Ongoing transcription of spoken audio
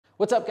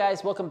What's up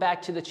guys, welcome back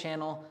to the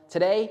channel.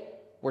 Today,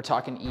 we're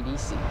talking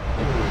EDC.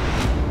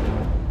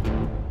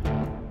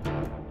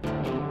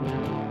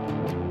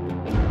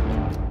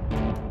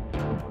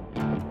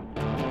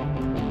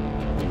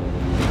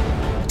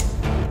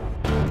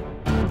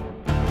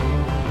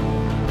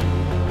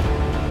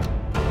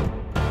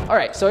 All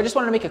right, so I just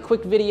wanted to make a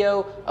quick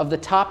video of the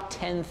top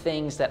 10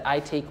 things that I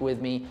take with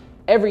me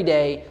every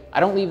day. I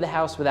don't leave the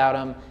house without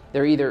them.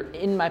 They're either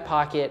in my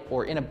pocket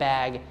or in a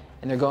bag,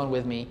 and they're going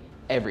with me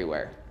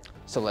everywhere.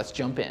 So let's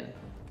jump in.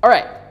 All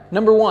right,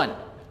 number one,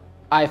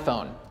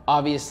 iPhone.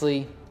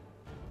 Obviously,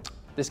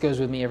 this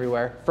goes with me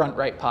everywhere. Front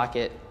right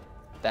pocket,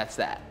 that's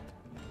that.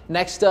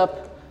 Next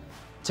up,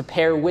 to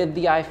pair with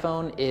the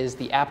iPhone is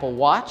the Apple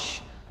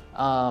Watch.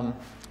 I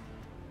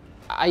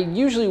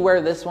usually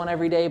wear this one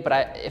every day,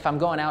 but if I'm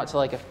going out to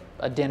like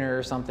a dinner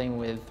or something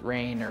with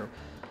rain, or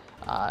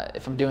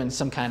if I'm doing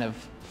some kind of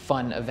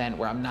fun event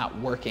where I'm not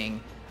working,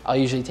 I'll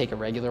usually take a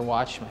regular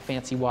watch, my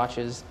fancy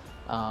watches.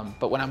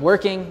 But when I'm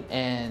working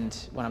and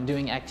when I'm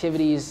doing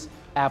activities,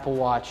 Apple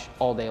Watch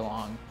all day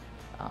long,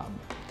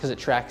 because it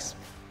tracks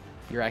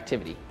your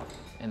activity,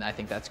 and I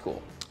think that's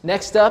cool.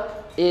 Next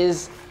up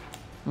is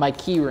my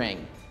key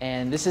ring.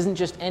 And this isn't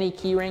just any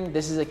key ring,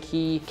 this is a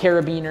key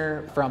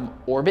carabiner from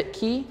Orbit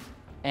Key.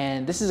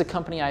 And this is a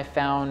company I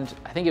found,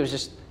 I think it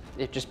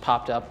just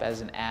popped up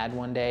as an ad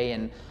one day,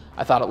 and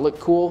I thought it looked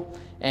cool.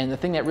 And the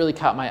thing that really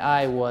caught my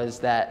eye was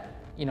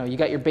that, you know, you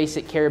got your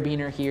basic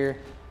carabiner here,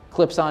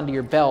 clips onto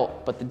your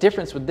belt, but the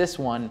difference with this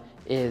one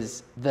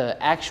is the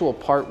actual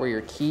part where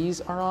your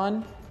keys are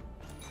on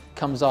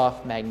comes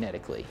off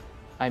magnetically.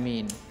 I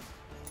mean,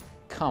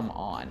 come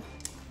on.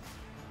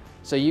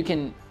 So you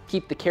can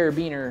keep the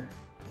carabiner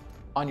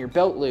on your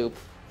belt loop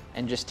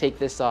and just take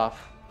this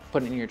off,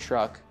 put it in your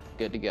truck,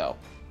 good to go.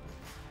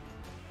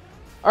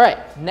 All right,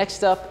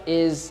 next up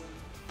is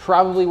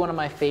probably one of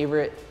my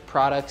favorite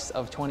products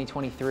of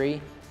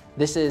 2023.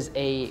 This is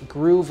a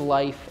Groove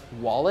Life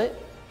wallet.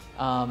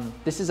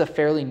 This is a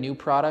fairly new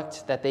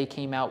product that they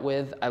came out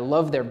with. I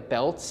love their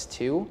belts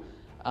too,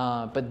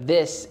 but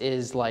this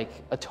is like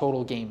a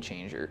total game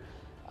changer.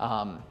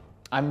 I'm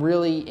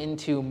really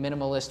into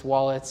minimalist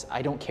wallets.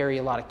 I don't carry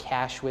a lot of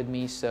cash with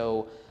me,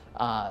 so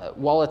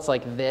wallets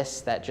like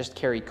this that just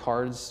carry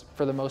cards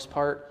for the most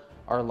part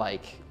are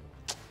like,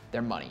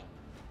 they're money,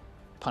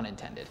 pun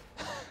intended.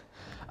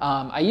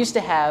 I used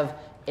to have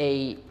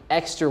a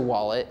extra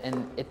wallet,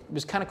 and it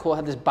was kind of cool. It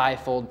had this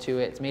bifold to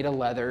it. It's made of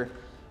leather.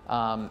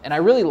 And I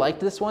really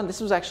liked this one.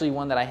 This was actually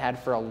one that I had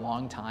for a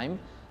long time.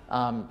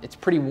 It's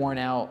pretty worn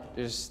out.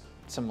 There's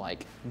some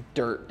like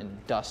dirt and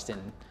dust in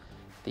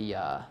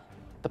the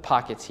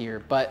pockets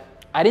here, but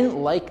I didn't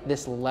like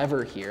this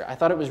lever here. I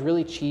thought it was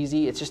really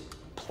cheesy. It's just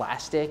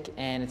plastic,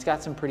 and it's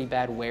got some pretty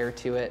bad wear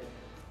to it.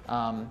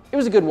 It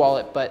was a good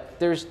wallet, but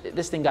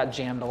this thing got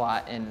jammed a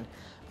lot and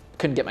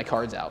couldn't get my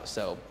cards out,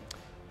 so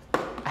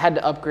I had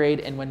to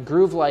upgrade. And when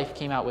Groove Life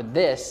came out with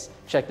this,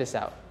 check this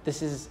out.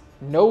 This is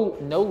no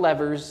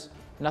levers,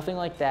 nothing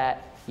like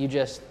that. You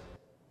just,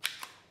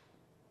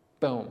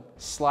 boom,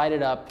 slide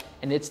it up,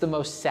 and it's the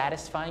most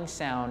satisfying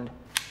sound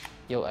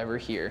you'll ever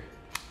hear.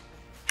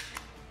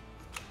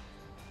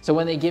 So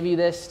when they give you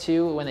this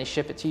too, when they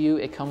ship it to you,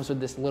 it comes with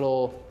this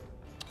little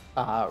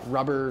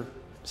rubber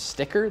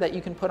sticker that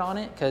you can put on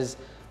it, because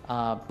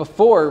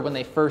before, when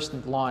they first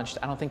launched,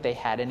 I don't think they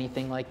had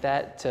anything like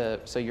that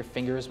so your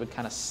fingers would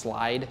kind of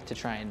slide to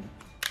try and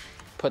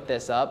put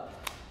this up.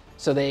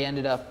 So they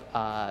ended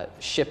up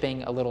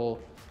shipping a little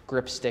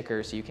grip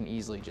sticker so you can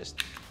easily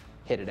just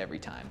hit it every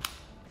time.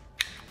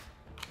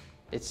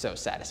 It's so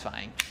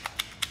satisfying.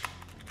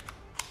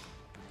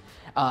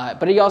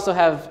 But you also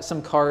have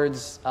some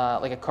cards,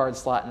 like a card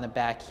slot in the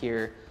back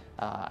here.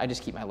 I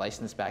just keep my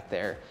license back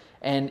there.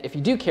 And if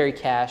you do carry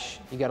cash,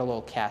 you got a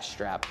little cash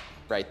strap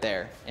right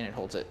there, and it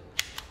holds it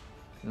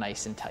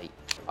nice and tight.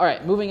 All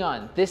right, moving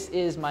on. This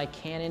is my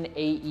Canon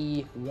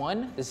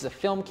AE-1. This is a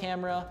film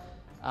camera.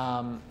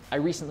 I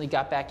recently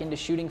got back into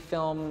shooting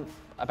film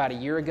about a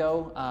year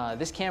ago.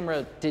 This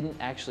camera didn't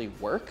actually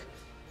work,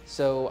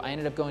 so I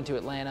ended up going to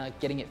Atlanta,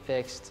 getting it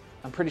fixed.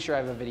 I'm pretty sure I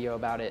have a video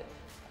about it,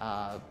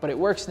 but it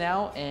works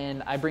now,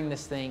 and I bring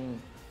this thing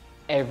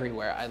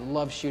everywhere. I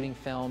love shooting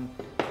film.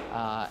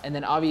 And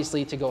then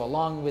obviously, to go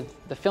along with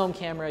the film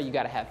camera, you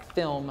gotta have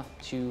film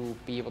to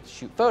be able to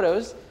shoot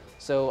photos.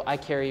 So I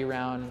carry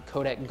around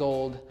Kodak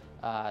Gold.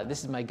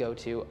 This is my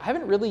go-to. I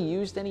haven't really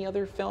used any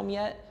other film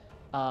yet,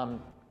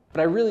 but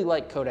I really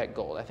like Kodak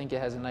Gold. I think it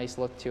has a nice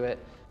look to it.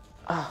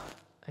 Oh,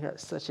 I got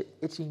such an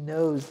itchy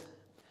nose.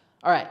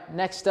 All right,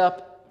 next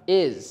up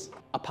is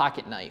a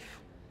pocket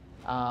knife.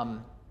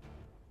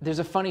 There's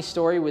a funny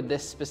story with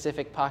this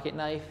specific pocket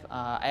knife.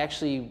 I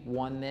actually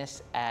won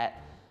this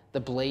at the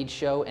Blade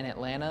Show in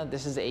Atlanta.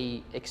 This is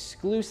a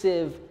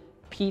exclusive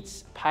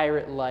Pete's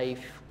Pirate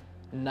Life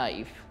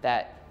knife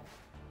that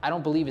I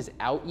don't believe is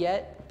out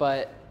yet,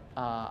 but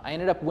I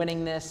ended up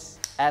winning this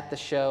at the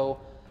show.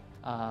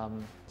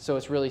 So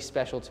it's really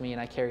special to me,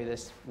 and I carry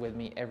this with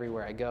me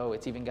everywhere I go.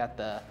 It's even got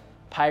the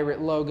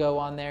pirate logo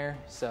on there,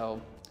 so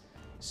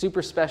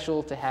super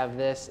special to have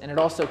this. And it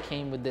also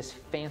came with this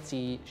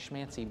fancy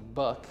schmancy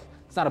book.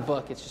 It's not a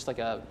book, it's just like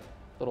a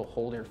little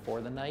holder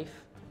for the knife,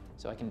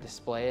 so I can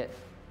display it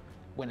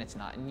when it's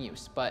not in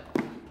use. But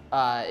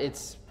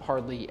it's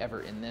hardly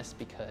ever in this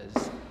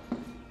because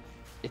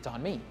it's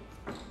on me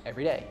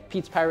every day.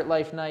 Pete's Pirate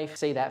Life knife,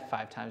 say that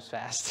 5 times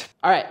fast.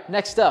 All right,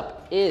 next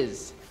up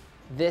is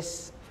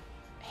this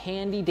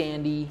handy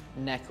dandy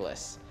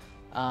necklace.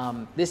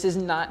 This is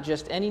not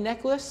just any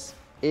necklace,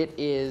 it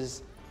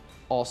is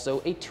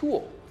also a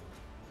tool.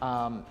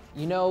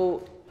 You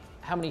know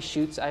how many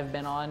shoots I've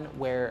been on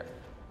where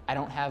I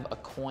don't have a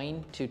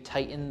coin to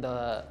tighten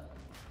the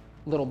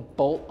little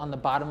bolt on the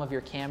bottom of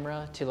your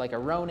camera to like a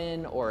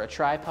Ronin or a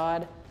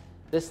tripod?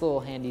 This little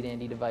handy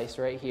dandy device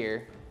right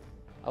here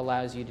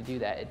allows you to do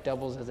that. It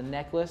doubles as a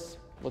necklace,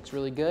 looks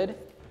really good,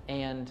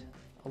 and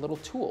a little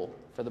tool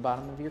for the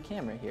bottom of your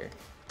camera here.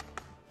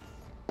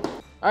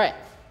 All right,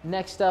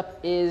 next up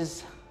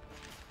is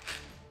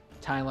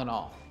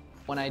Tylenol.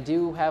 When I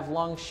do have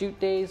long shoot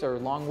days or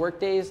long work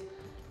days,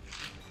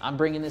 I'm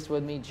bringing this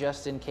with me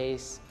just in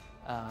case,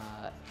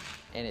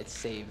 and it's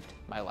saved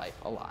my life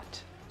a lot.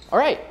 All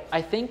right,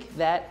 I think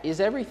that is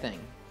everything.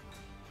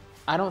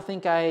 I don't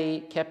think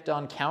I kept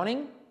on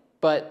counting,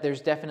 but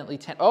there's definitely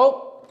 10.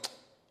 Oh,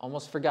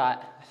 almost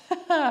forgot.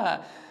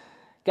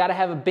 Gotta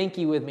have a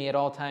binky with me at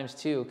all times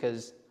too,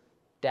 because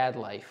dad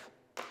life.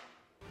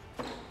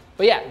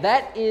 But yeah,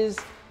 that is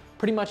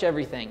pretty much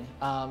everything.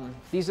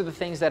 These are the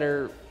things that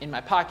are in my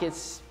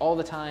pockets all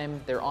the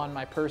time. They're on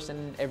my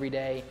person every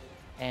day.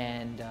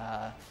 And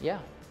yeah,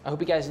 I hope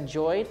you guys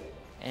enjoyed,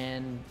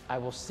 and I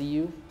will see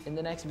you in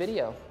the next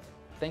video.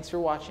 Thanks for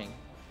watching.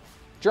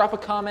 Drop a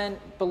comment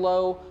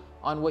below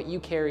on what you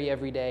carry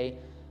every day.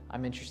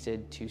 I'm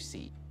interested to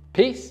see.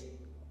 Peace.